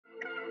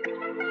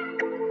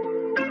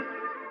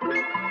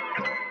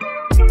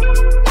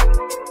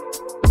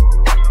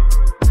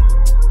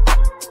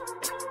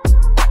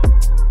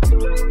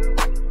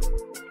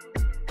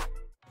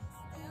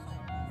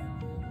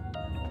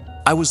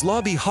I was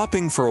lobby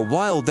hopping for a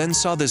while, then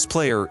saw this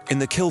player in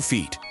the kill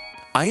feed.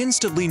 I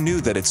instantly knew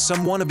that it's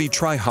some wannabe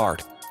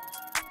tryhard.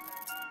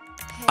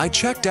 I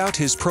checked out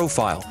his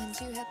profile.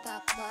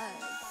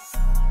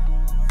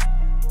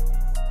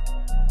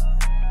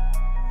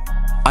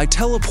 I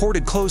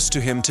teleported close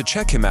to him to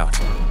check him out.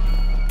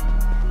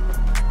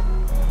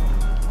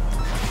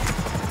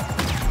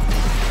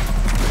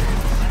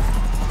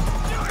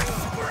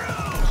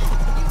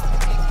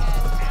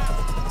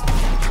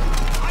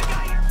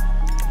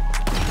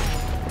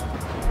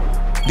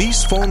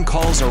 These phone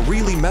calls are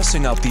really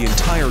messing up the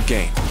entire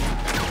game.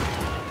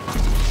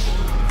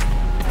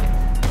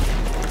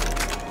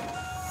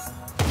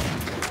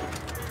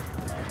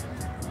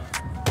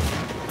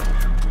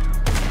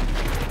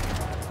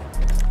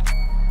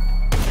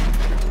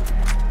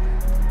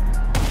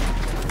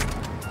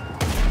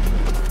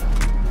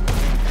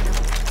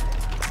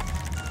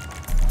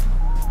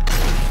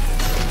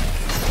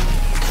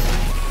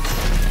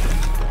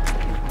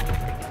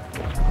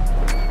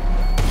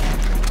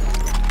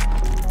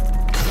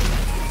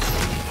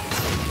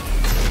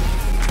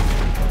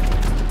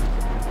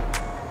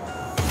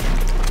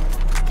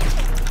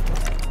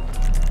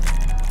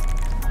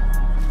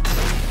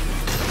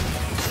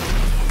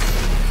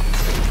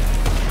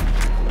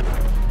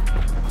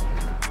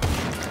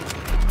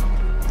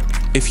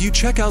 If you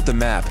check out the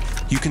map,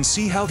 you can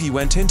see how he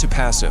went into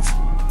passive.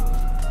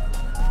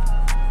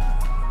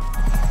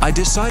 I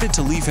decided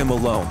to leave him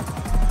alone.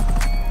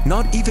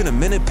 Not even a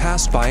minute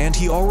passed by and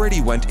he already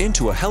went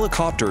into a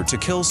helicopter to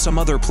kill some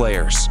other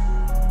players.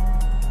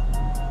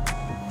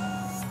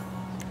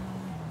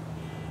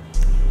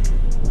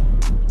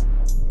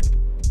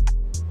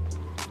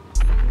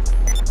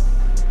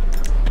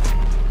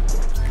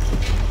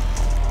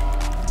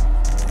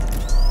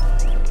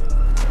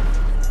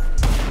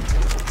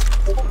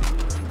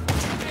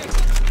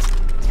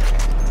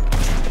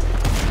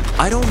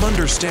 I don't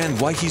understand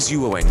why he's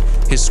UOing.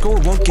 His score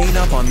won't gain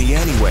up on me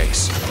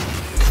anyways.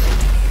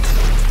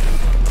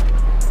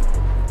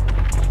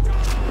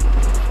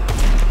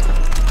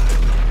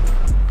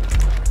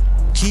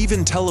 He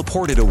even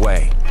teleported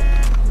away.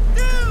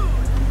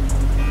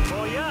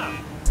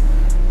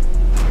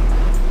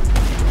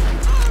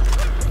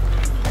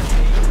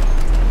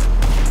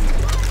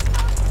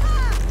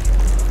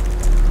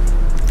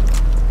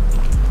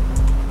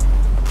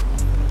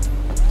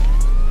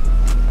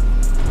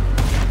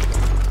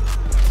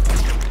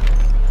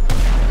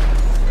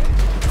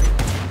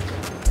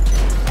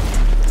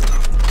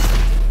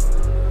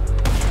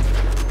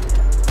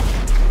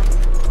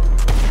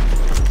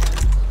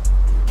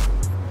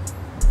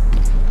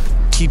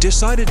 He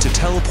decided to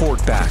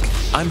teleport back.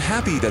 I'm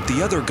happy that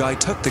the other guy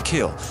took the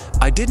kill.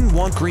 I didn't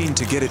want green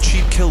to get a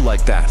cheap kill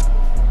like that.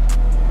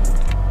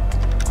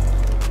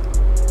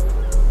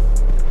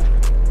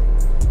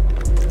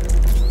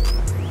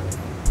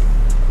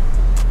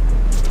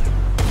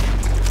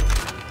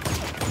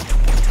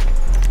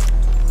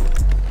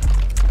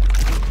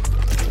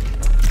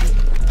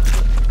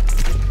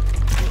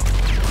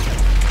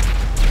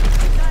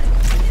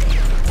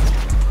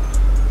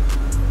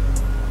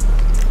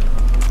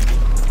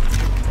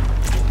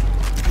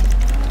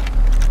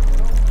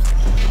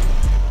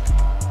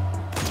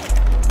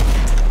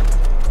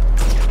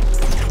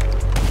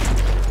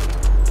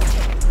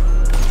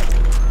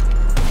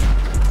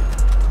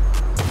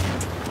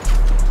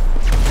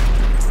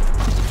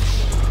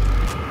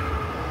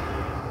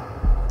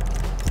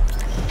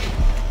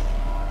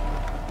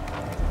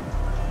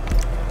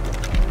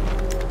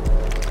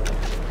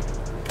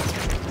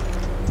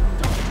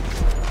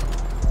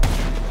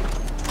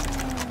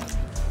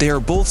 They are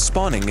both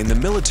spawning in the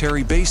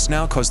military base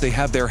now cause they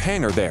have their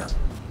hangar there.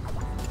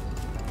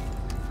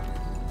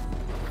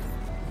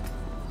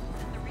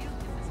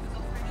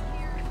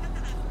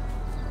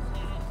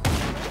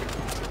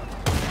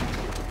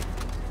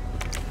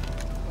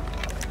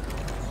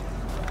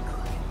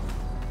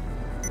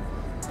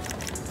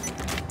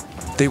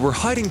 They were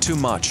hiding too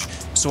much,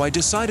 so I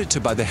decided to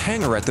buy the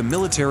hangar at the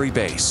military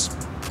base.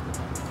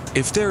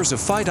 If there's a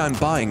fight, I'm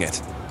buying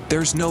it.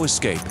 There's no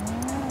escape.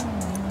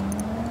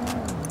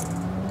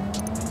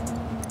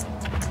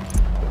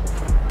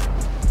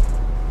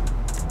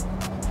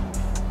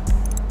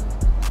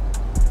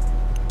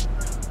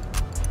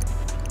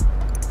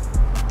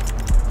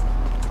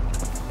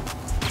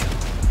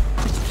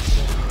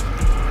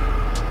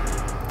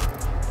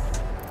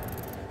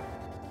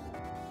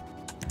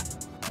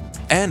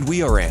 And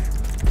we are in.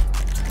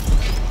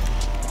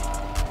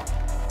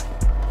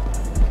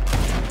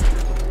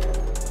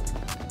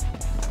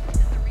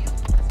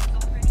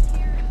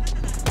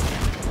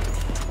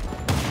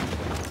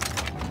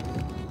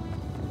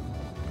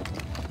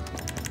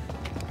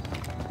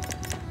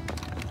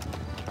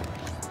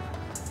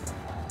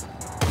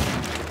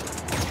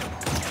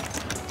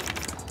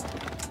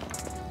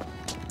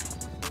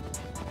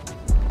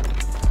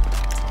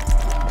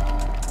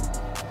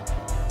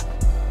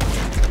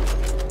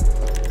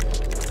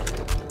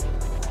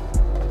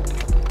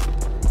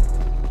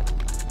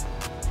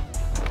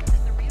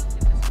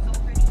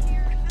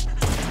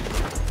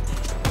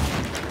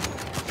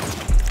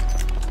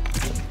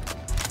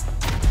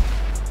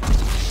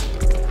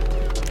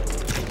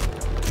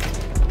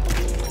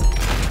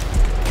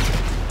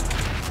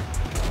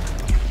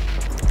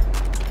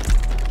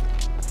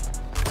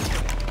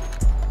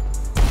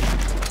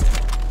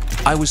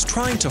 I was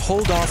trying to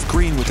hold off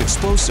green with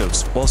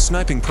explosives while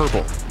sniping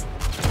purple.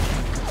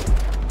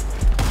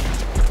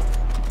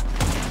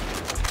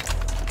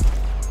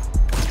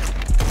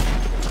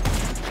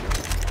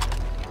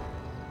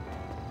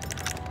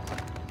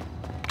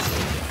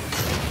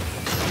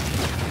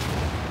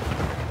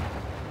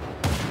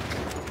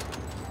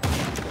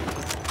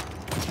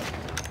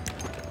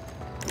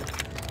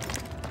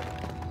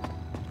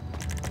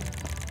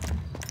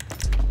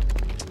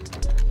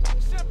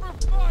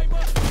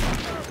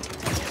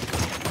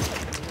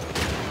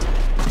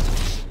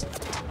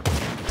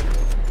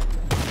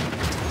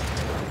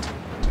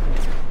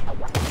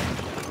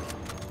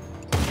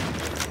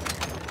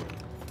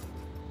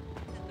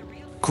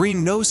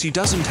 Green knows he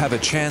doesn't have a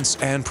chance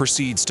and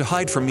proceeds to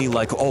hide from me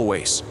like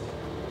always.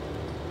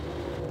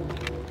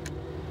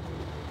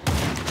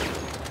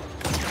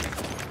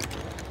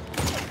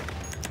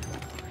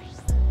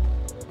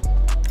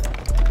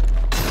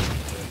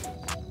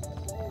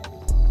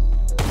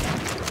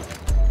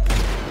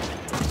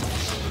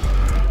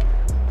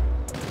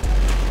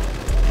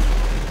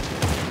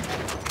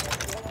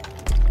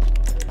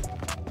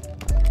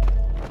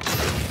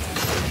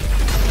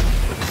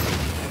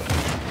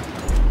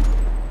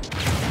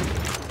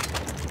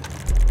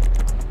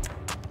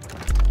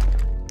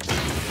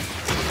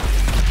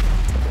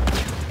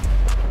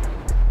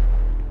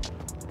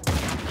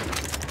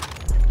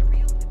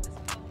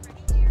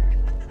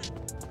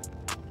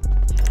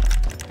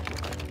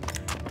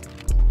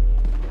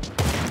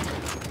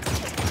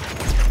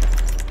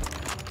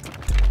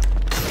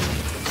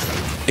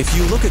 If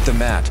you look at the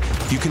map,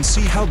 you can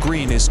see how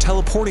green is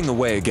teleporting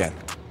away again.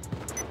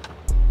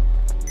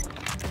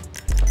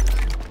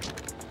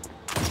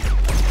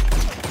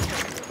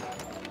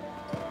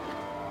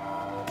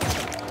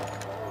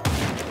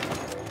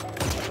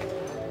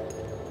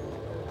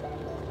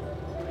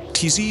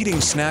 He's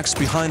eating snacks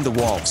behind the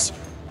walls.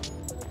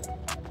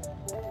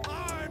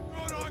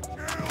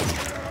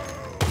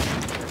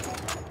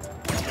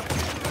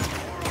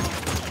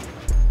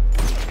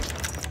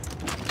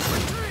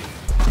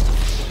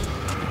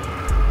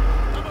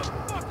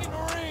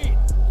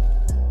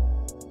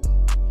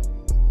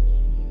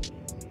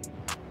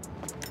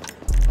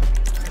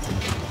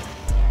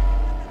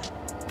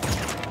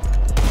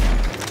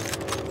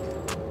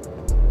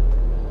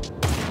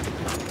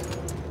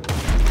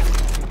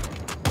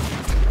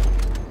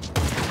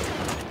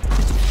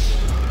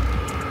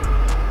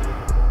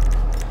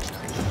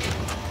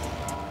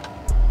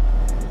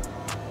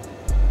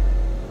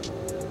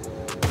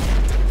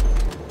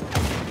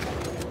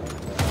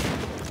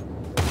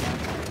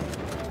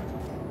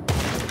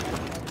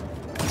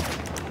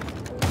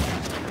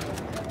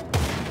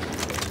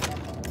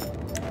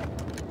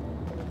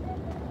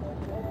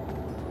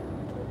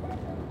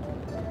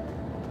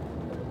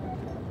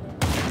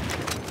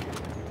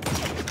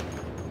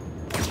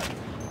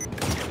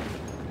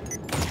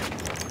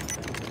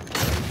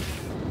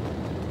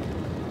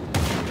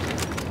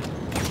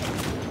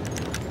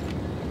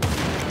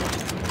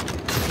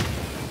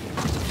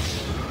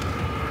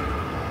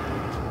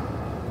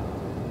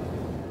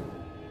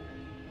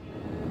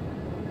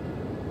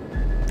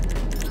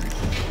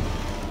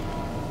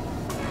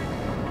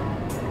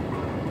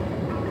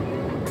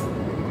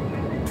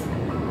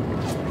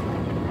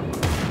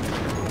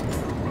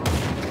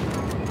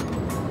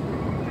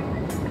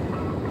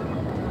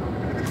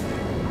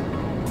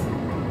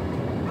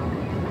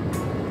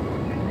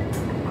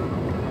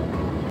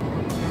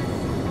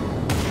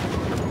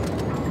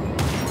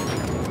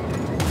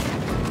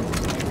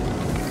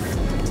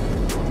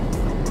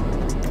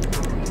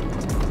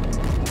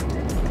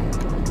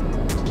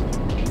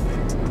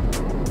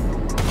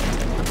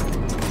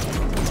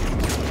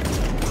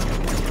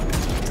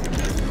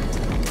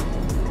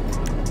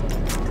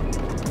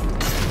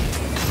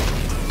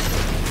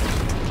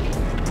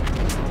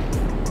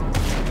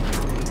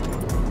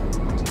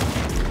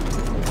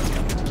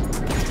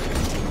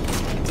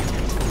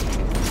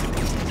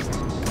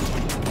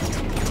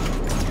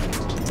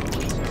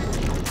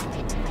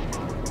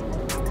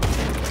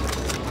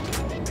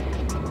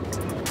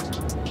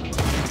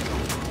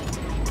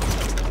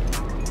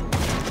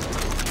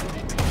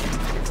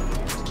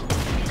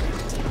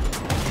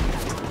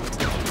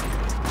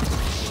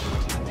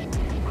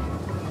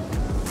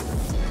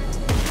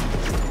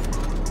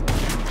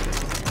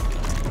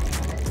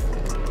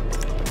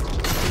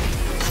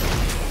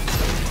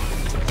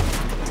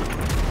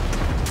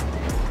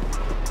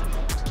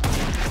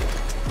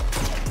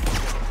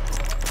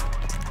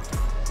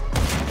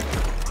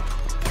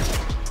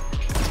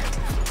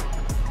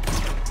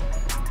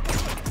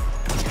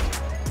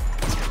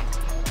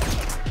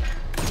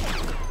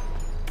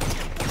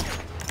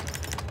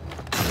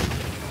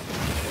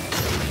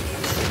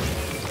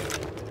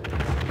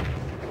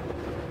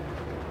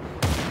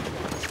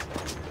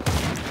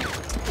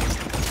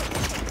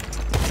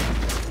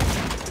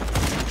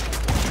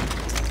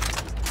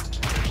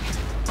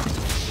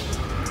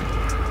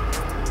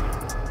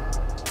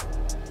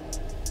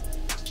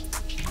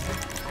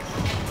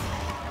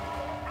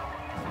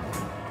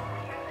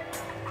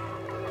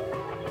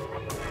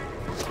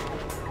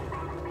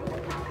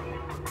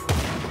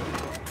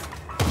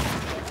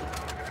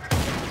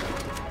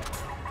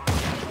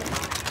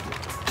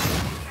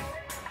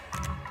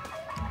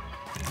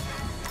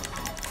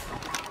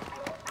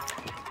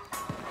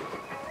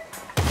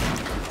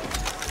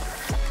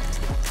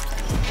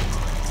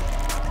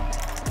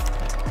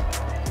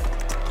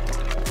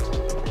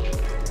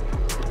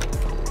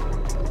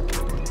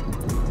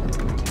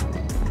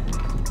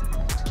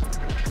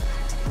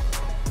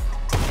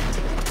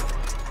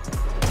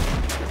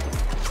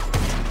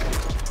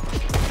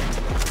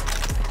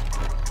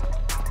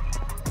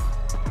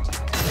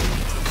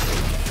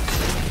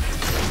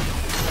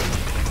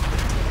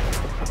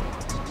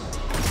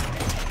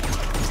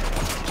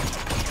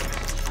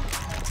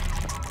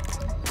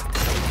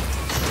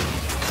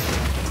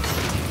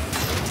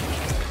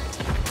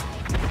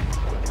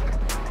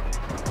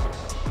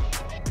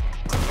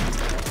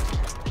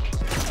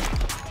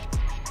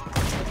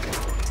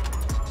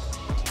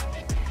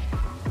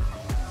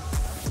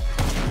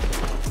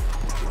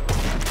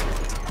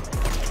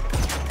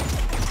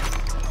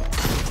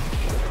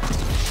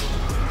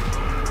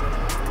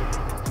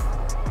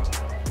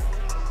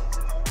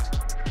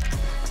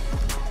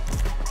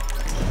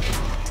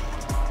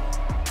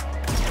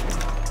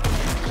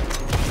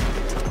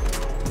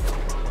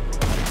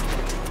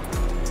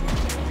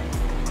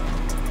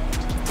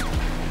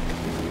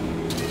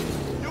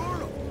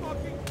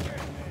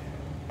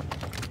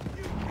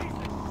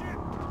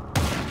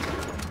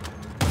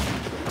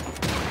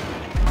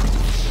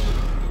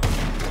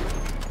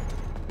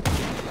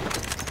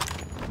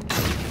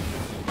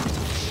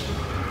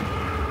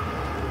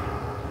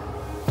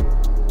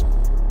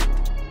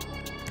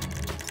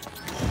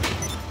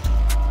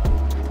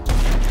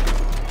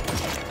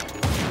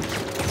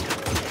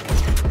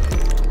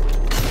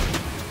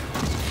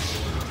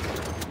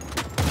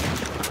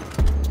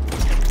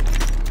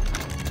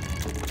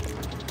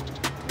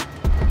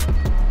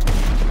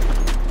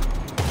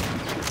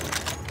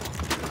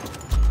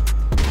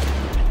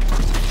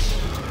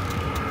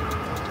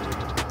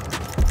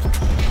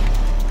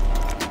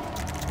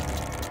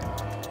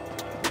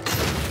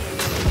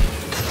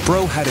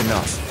 bro had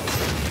enough.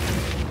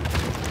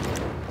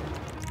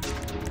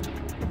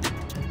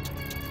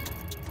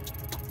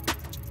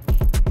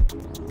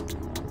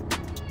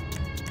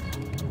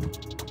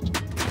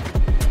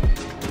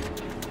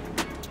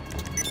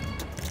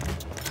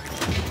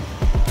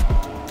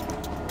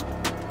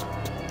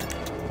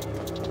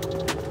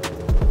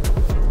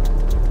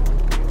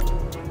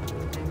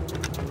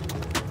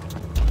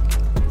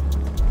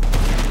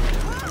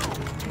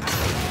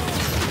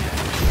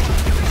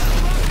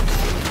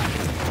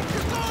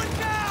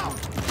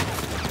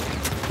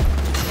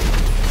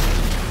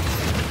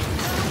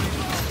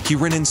 He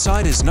ran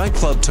inside his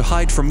nightclub to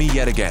hide from me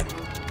yet again.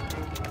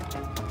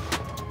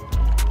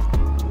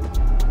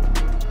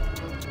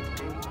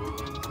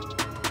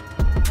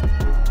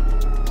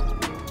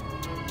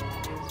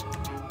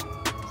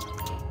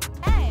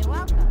 Hey,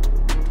 welcome.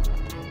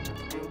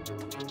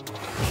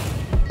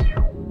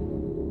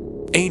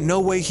 Ain't no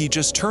way he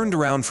just turned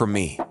around from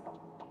me.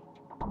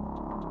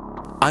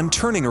 I'm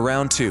turning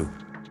around too.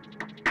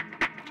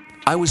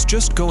 I was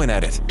just going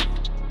at it.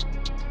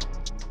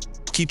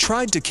 He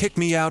tried to kick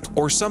me out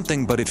or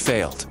something, but it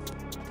failed.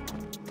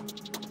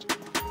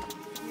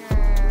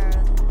 You're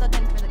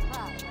looking for the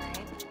club,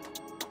 right?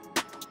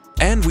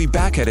 And we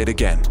back at it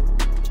again.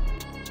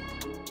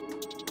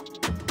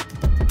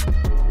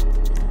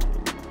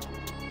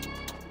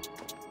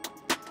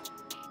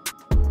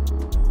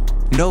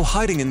 No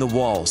hiding in the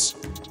walls.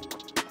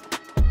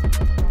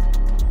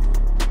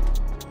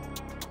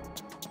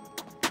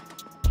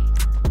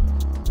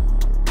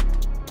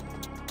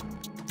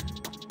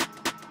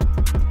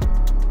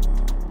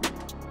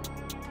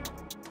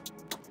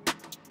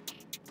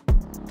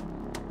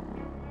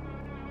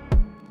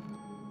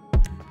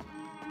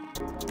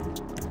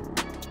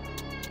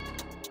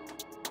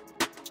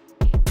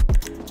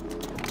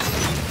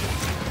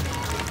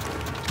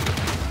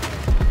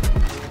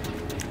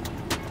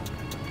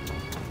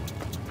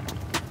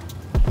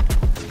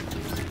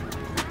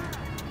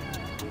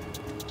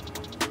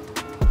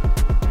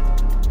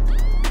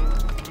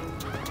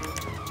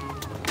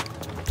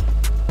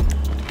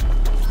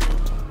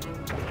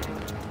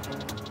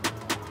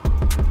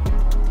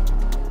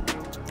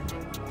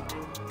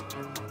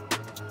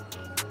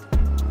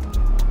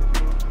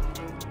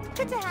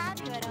 Good to have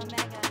you at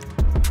Omega.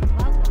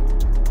 Welcome.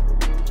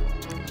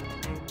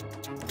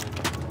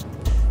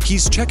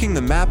 He's checking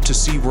the map to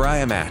see where I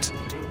am at.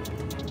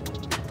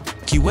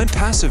 He went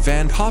passive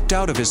and hopped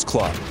out of his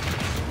club.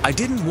 I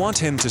didn't want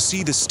him to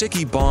see the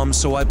sticky bombs,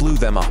 so I blew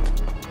them up.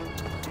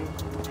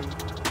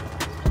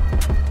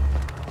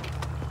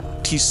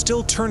 He's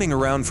still turning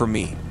around for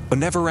me, but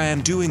never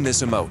ran doing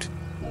this emote.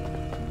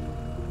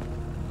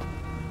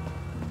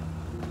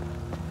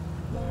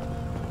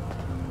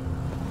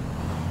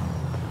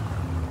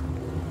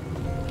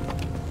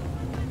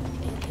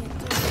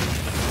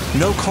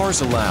 No cars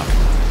allowed.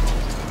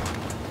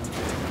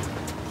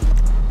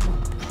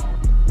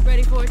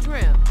 Ready for a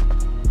trim?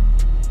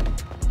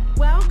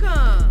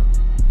 Welcome.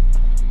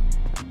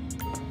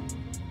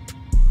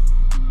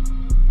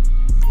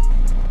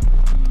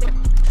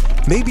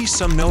 Maybe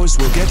some noise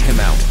will get him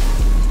out.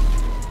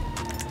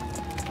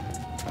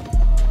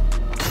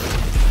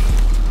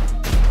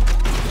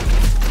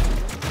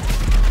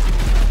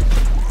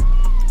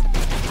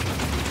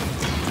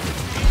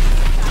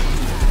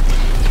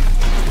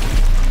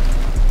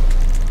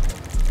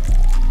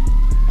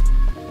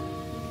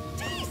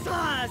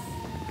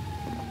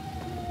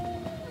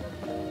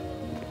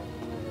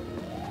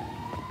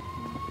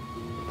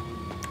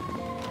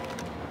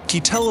 He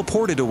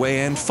teleported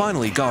away and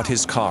finally got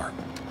his car.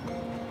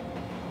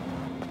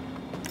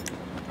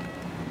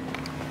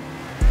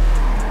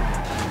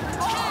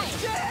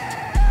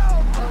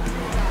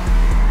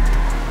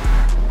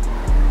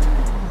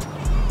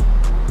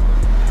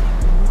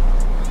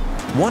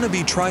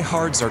 Wannabe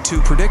tryhards are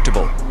too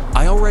predictable.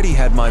 I already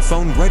had my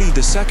phone ready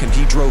the second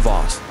he drove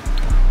off.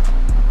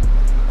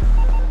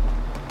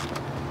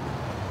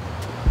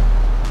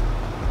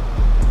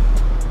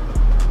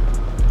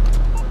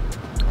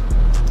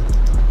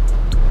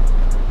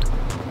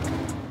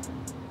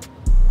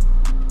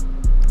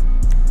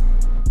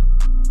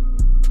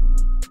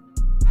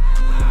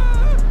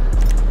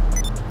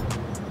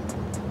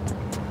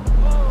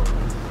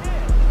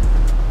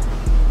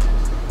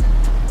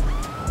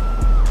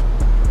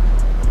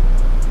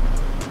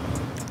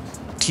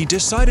 He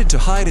decided to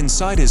hide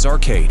inside his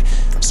arcade,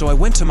 so I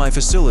went to my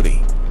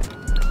facility.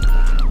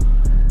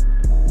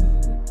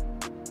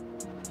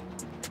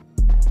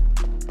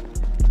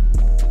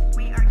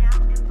 We are now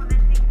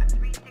implementing a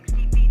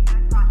 360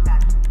 feedback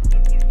process.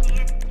 If you see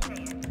it,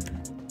 say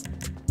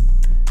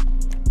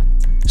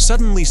it.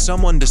 Suddenly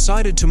someone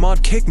decided to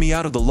mod kick me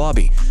out of the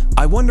lobby.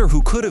 I wonder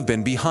who could have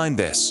been behind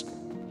this.